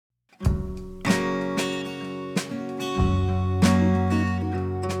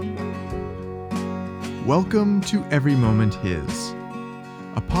Welcome to Every Moment His,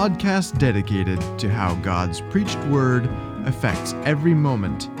 a podcast dedicated to how God's preached word affects every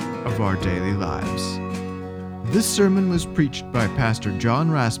moment of our daily lives. This sermon was preached by Pastor John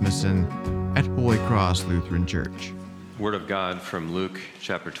Rasmussen at Holy Cross Lutheran Church. Word of God from Luke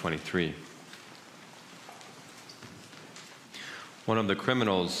chapter 23. One of the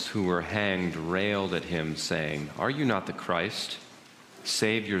criminals who were hanged railed at him, saying, "Are you not the Christ?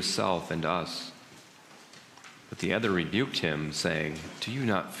 Save yourself and us." But the other rebuked him, saying, "Do you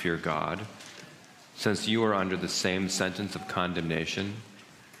not fear God, since you are under the same sentence of condemnation?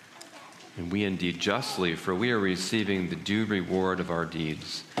 And we indeed justly, for we are receiving the due reward of our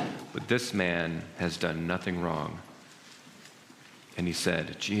deeds. But this man has done nothing wrong." And he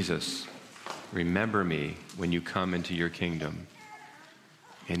said, "Jesus, remember me when you come into your kingdom."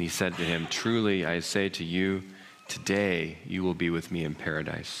 And he said to him, "Truly I say to you, today you will be with me in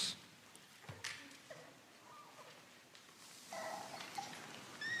paradise."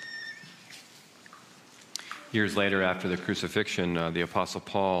 Years later, after the crucifixion, the Apostle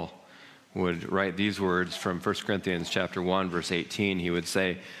Paul would write these words from 1 Corinthians chapter 1, verse 18. He would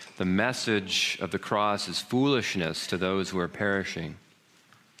say, "The message of the cross is foolishness to those who are perishing,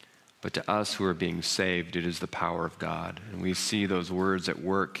 but to us who are being saved, it is the power of God." And we see those words at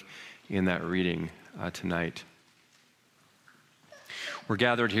work in that reading tonight. We're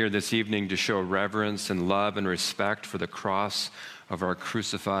gathered here this evening to show reverence and love and respect for the cross of our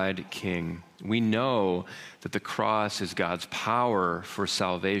crucified King. We know that the cross is God's power for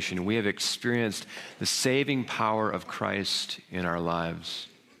salvation. We have experienced the saving power of Christ in our lives.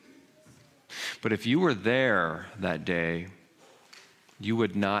 But if you were there that day, you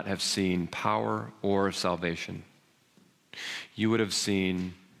would not have seen power or salvation. You would have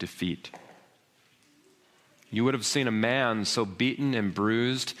seen defeat. You would have seen a man so beaten and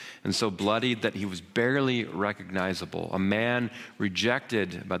bruised and so bloodied that he was barely recognizable, a man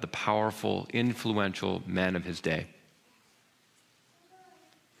rejected by the powerful, influential men of his day.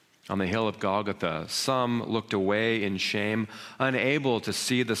 On the hill of Golgotha, some looked away in shame, unable to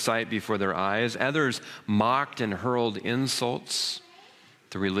see the sight before their eyes. Others mocked and hurled insults.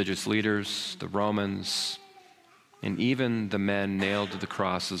 The religious leaders, the Romans, and even the men nailed to the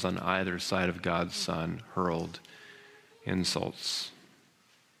crosses on either side of God's Son hurled insults.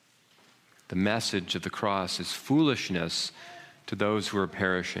 The message of the cross is foolishness to those who are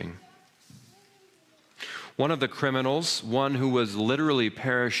perishing. One of the criminals, one who was literally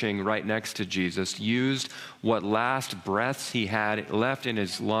perishing right next to Jesus, used what last breaths he had left in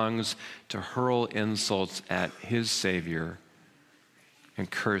his lungs to hurl insults at his Savior and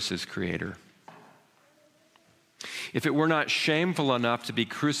curse his Creator. If it were not shameful enough to be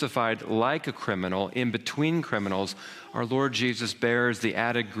crucified like a criminal in between criminals, our Lord Jesus bears the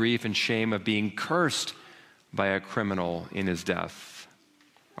added grief and shame of being cursed by a criminal in his death.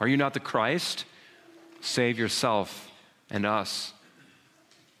 Are you not the Christ? Save yourself and us.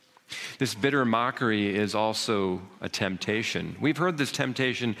 This bitter mockery is also a temptation. We've heard this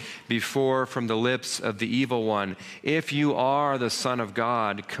temptation before from the lips of the evil one. "If you are the Son of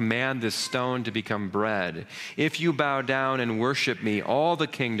God, command this stone to become bread. If you bow down and worship me, all the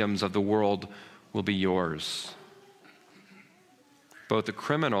kingdoms of the world will be yours." Both the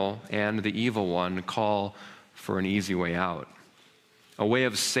criminal and the evil one call for an easy way out, a way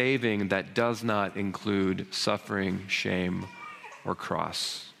of saving that does not include suffering, shame, or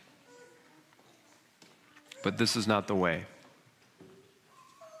cross. But this is not the way.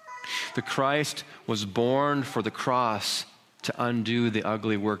 The Christ was born for the cross to undo the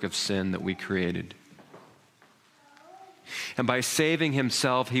ugly work of sin that we created. And by saving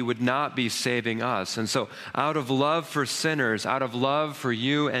himself, he would not be saving us. And so out of love for sinners, out of love for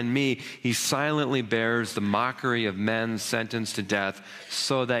you and me, he silently bears the mockery of men sentenced to death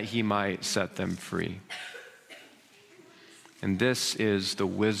so that he might set them free. And this is the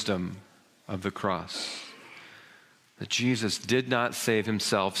wisdom of the cross. That Jesus did not save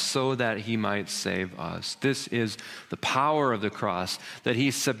himself so that he might save us. This is the power of the cross, that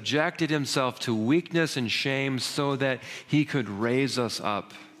he subjected himself to weakness and shame so that he could raise us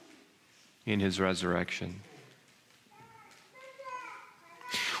up in his resurrection.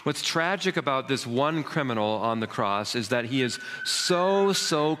 What's tragic about this one criminal on the cross is that he is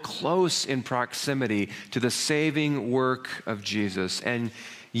so close in proximity to the saving work of Jesus, and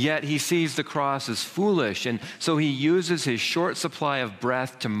yet he sees the cross as foolish, and so he uses his short supply of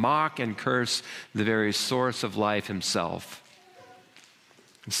breath to mock and curse the very source of life himself.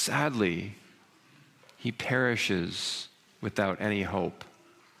 And sadly, he perishes without any hope,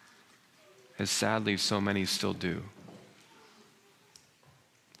 as sadly so many still do.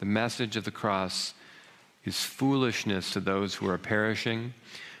 The message of the cross is foolishness to those who are perishing,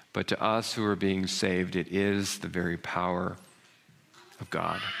 but to us who are being saved, it is the very power of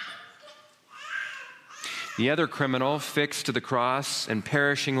God. The other criminal, fixed to the cross and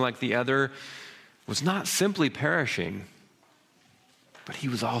perishing like the other, was not simply perishing, but he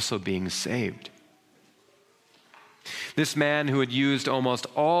was also being saved. This man who had used almost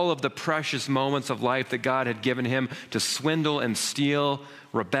all of the precious moments of life that God had given him to swindle and steal,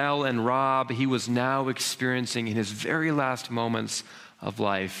 rebel and rob, he was now experiencing in his very last moments of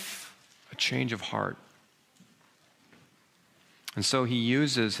life a change of heart. And so he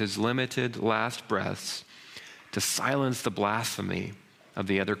uses his limited last breaths to silence the blasphemy of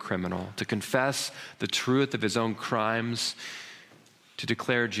the other criminal, to confess the truth of his own crimes, to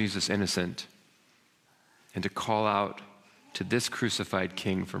declare Jesus innocent, and to call out to this crucified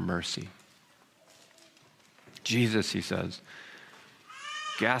king for mercy. Jesus, he says,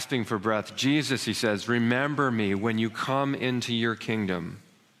 gasping for breath, Jesus, he says, remember me when you come into your kingdom.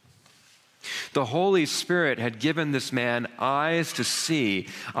 The Holy Spirit had given this man eyes to see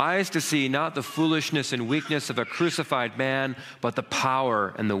not the foolishness and weakness of a crucified man, but the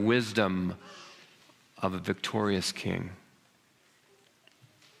power and the wisdom of a victorious king.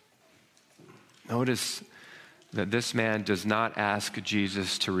 Notice that this man does not ask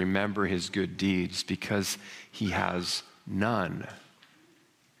Jesus to remember his good deeds because he has none.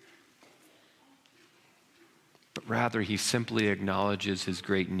 But rather, he simply acknowledges his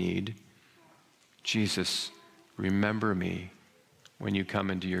great need. Jesus, remember me when you come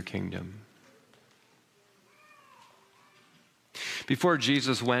into your kingdom. Before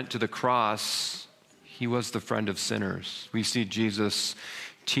Jesus went to the cross, he was the friend of sinners. We see Jesus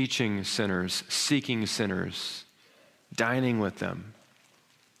teaching sinners, seeking sinners, dining with them.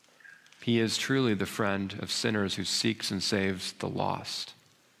 He is truly the friend of sinners who seeks and saves the lost.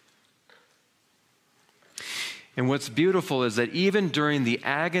 And what's beautiful is that even during the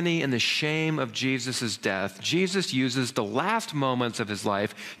agony and the shame of Jesus' death, Jesus uses the last moments of his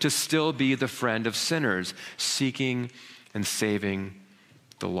life to still be the friend of sinners, seeking and saving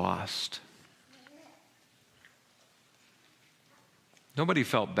the lost. Nobody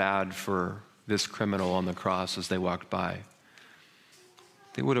felt bad for this criminal on the cross as they walked by.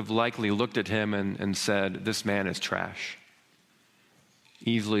 They would have likely looked at him and said, this man is trash,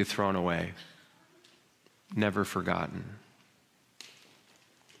 easily thrown away, never forgotten.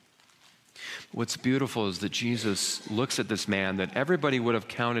 What's beautiful is that Jesus looks at this man that everybody would have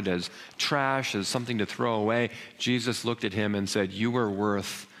counted as trash, as something to throw away. Jesus looked at him and said, you are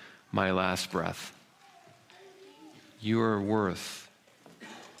worth my last breath. You are worth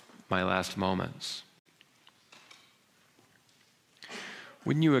my last moments.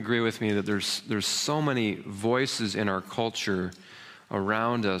 Wouldn't you agree with me that there's so many voices in our culture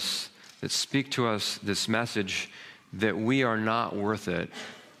around us that speak to us this message that we are not worth it?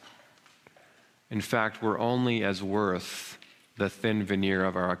 In fact, we're only as worth the thin veneer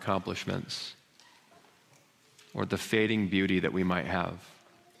of our accomplishments or the fading beauty that we might have.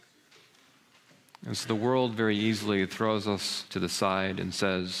 And so the world very easily throws us to the side and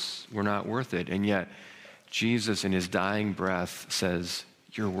says, we're not worth it. And yet, Jesus in his dying breath says,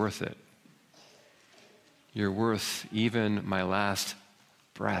 you're worth it. You're worth even my last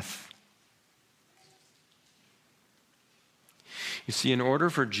breath. You see, in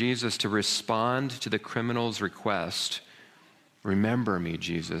order for Jesus to respond to the criminal's request, remember me,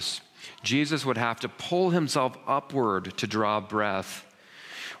 Jesus, Jesus would have to pull himself upward to draw breath,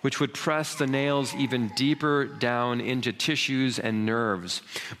 which would press the nails even deeper down into tissues and nerves.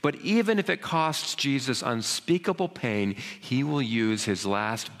 But even if it costs Jesus unspeakable pain, he will use his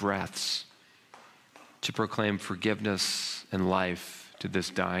last breaths to proclaim forgiveness and life to this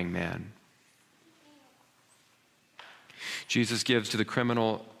dying man. Jesus gives to the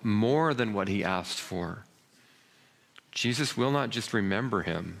criminal more than what he asked for. Jesus will not just remember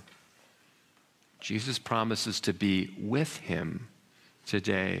him. Jesus promises to be with him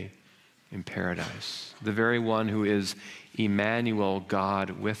today in paradise. The very one who is Emmanuel, God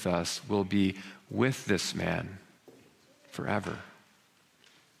with us, will be with this man forever.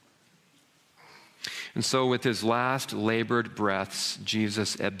 And so with his last labored breaths,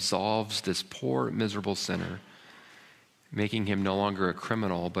 Jesus absolves this poor, miserable sinner, making him no longer a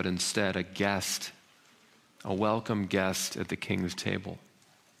criminal, but instead a guest, a welcome guest at the king's table.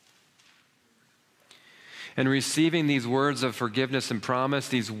 And receiving these words of forgiveness and promise,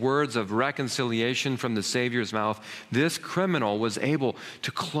 these words of reconciliation from the Savior's mouth, this criminal was able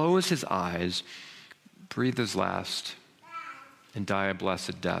to close his eyes, breathe his last, and die a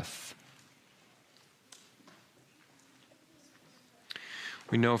blessed death.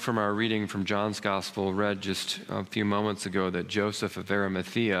 We know from our reading from John's Gospel, read just a few moments ago, that Joseph of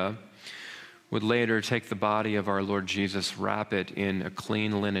Arimathea would later take the body of our Lord Jesus, wrap it in a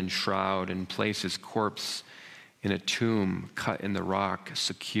clean linen shroud, and place his corpse in a tomb cut in the rock,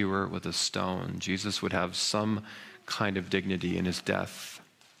 secure with a stone. Jesus would have some kind of dignity in his death.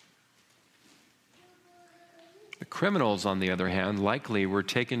 The criminals, on the other hand, likely were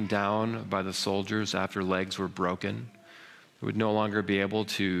taken down by the soldiers after legs were broken. They would no longer be able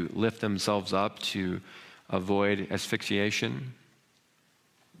to lift themselves up to avoid asphyxiation.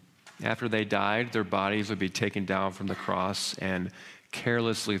 After they died, their bodies would be taken down from the cross and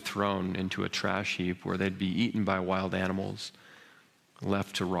carelessly thrown into a trash heap where they'd be eaten by wild animals,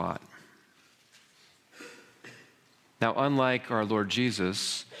 left to rot. Now, unlike our Lord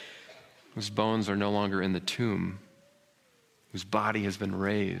Jesus, whose bones are no longer in the tomb, whose body has been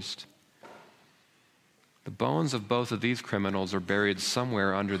raised, the bones of both of these criminals are buried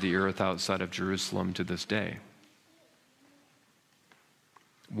somewhere under the earth outside of Jerusalem to this day.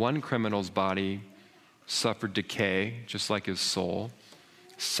 One criminal's body suffered decay, just like his soul,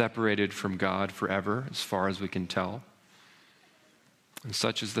 separated from God forever, as far as we can tell. And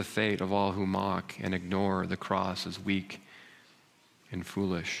such is the fate of all who mock and ignore the cross as weak and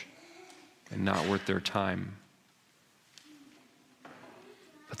foolish and not worth their time.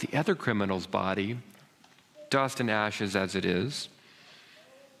 But the other criminal's body, dust and ashes as it is,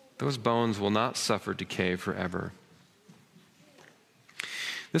 those bones will not suffer decay forever.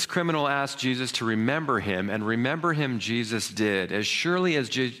 This criminal asked Jesus to remember him, and remember him Jesus did. As surely as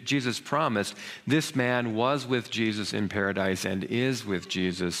Jesus promised, this man was with Jesus in paradise and is with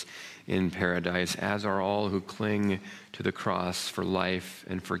Jesus in paradise, as are all who cling to the cross for life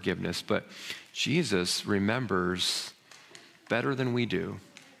and forgiveness. But Jesus remembers better than we do.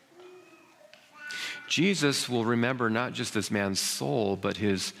 Jesus will remember not just this man's soul, but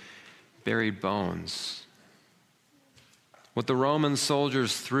his buried bones. What the Roman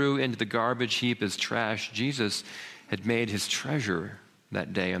soldiers threw into the garbage heap as trash, Jesus had made his treasure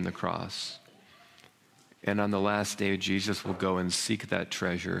that day on the cross. And on the last day, Jesus will go and seek that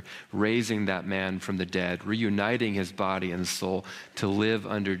treasure, raising that man from the dead, reuniting his body and soul to live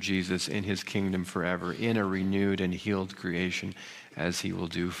under Jesus in his kingdom forever, in a renewed and healed creation, as he will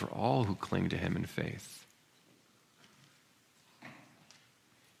do for all who cling to him in faith.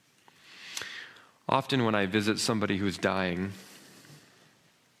 Often when I visit somebody who's dying,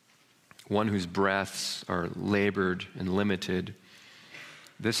 one whose breaths are labored and limited,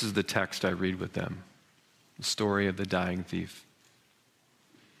 this is the text I read with them, the story of the dying thief.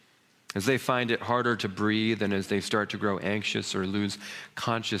 As they find it harder to breathe and as they start to grow anxious or lose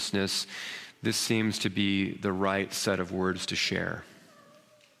consciousness, this seems to be the right set of words to share,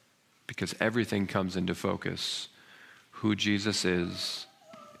 because everything comes into focus: who Jesus is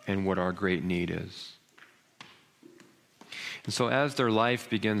and what our great need is. And so as their life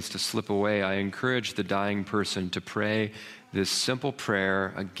begins to slip away, I encourage the dying person to pray this simple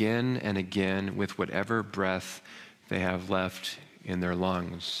prayer again and again with whatever breath they have left in their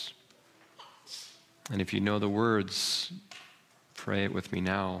lungs. And if you know the words, pray it with me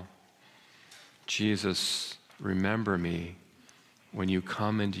now. Jesus, remember me when you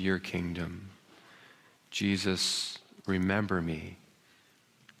come into your kingdom. Jesus, remember me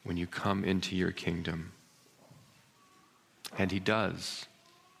when you come into your kingdom. And he does.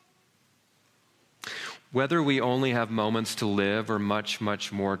 Whether we only have moments to live or much,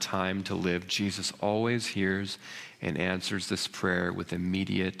 much more time to live, Jesus always hears and answers this prayer with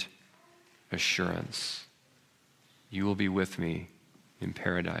immediate assurance. You will be with me in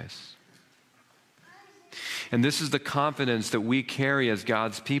paradise. And this is the confidence that we carry as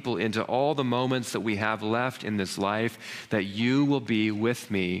God's people into all the moments that we have left in this life, that you will be with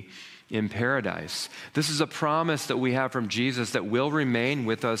me in paradise. This is a promise that we have from Jesus that will remain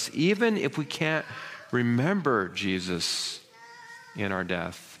with us even if we can't remember Jesus in our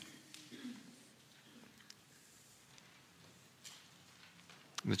death.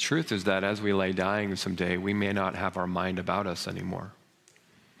 The truth is that as we lay dying someday, we may not have our mind about us anymore.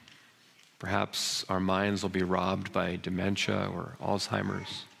 Perhaps our minds will be robbed by dementia or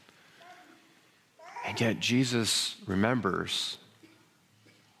Alzheimer's. And yet Jesus remembers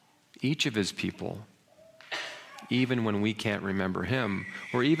each of his people, even when we can't remember him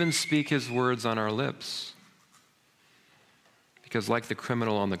or even speak his words on our lips. Because like the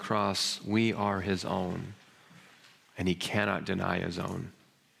criminal on the cross, we are his own, and he cannot deny his own.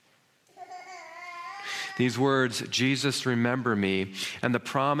 These words, Jesus, remember me, and the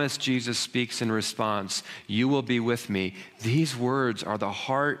promise Jesus speaks in response, you will be with me. These words are the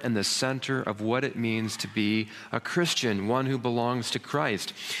heart and the center of what it means to be a Christian, one who belongs to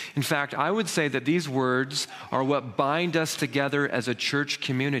Christ. In fact, I would say that these words are what bind us together as a church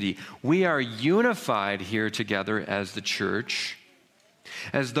community. We are unified here together as the church,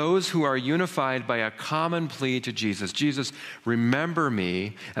 as those who are unified by a common plea to Jesus. Jesus, remember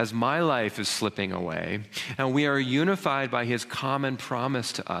me as my life is slipping away. And we are unified by his common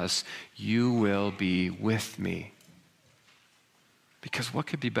promise to us, you will be with me. Because what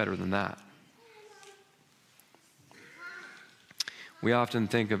could be better than that? We often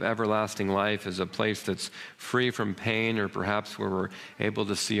think of everlasting life as a place that's free from pain, or perhaps where we're able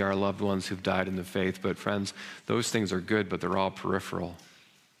to see our loved ones who've died in the faith. But friends, those things are good, but they're all peripheral.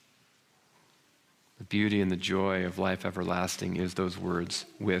 The beauty and the joy of life everlasting is those words,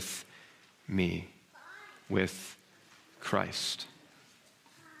 with me, with Christ.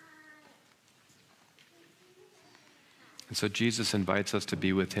 And so Jesus invites us to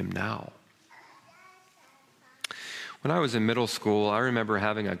be with him now. When I was in middle school, I remember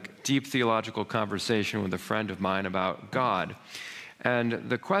having a deep theological conversation with a friend of mine about God. And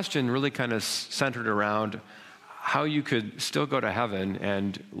the question really kind of centered around how you could still go to heaven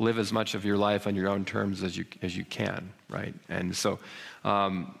and live as much of your life on your own terms as you can, right? And so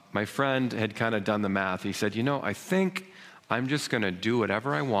my friend had kind of done the math. He said, I think I'm just going to do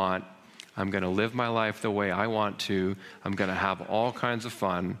whatever I want. I'm going to live my life the way I want to. I'm going to have all kinds of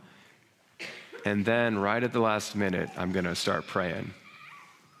fun. And then right at the last minute, I'm going to start praying,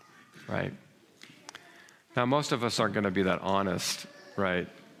 right? Now, most of us aren't going to be that honest, right,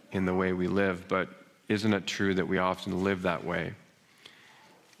 in the way we live, but isn't it true that we often live that way?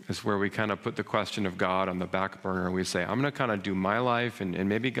 It's where we kind of put the question of God on the back burner and we say, I'm going to kind of do my life, and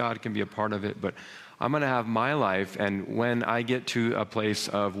maybe God can be a part of it, but I'm going to have my life, and when I get to a place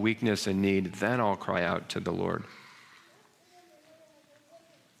of weakness and need, then I'll cry out to the Lord.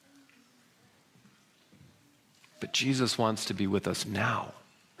 But Jesus wants to be with us now.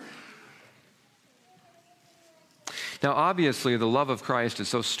 Now, obviously, the love of Christ is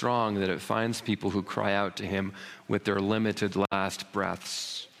so strong that it finds people who cry out to him with their limited last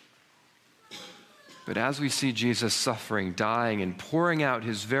breaths. But as we see Jesus suffering, dying, and pouring out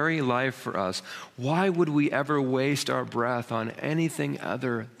his very life for us, why would we ever waste our breath on anything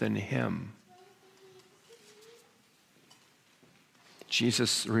other than him?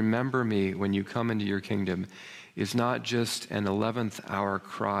 Jesus, remember me when you come into your kingdom, is not just an 11th hour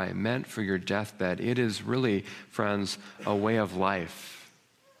cry meant for your deathbed. It is really, friends, a way of life.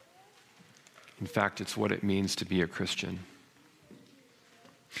 In fact, it's what it means to be a Christian.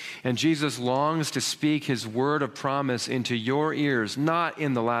 And Jesus longs to speak his word of promise into your ears, not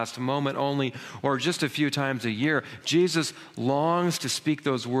in the last moment only or just a few times a year. Jesus longs to speak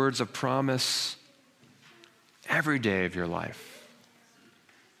those words of promise every day of your life.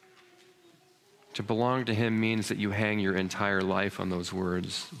 To belong to him means that you hang your entire life on those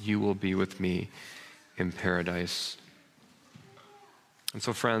words. You will be with me in paradise. And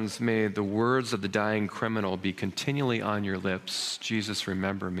so, friends, may the words of the dying criminal be continually on your lips. Jesus,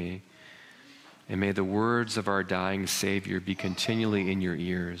 remember me. And may the words of our dying Savior be continually in your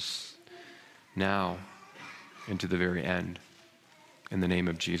ears, now and to the very end. In the name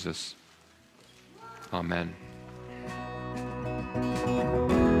of Jesus. Amen.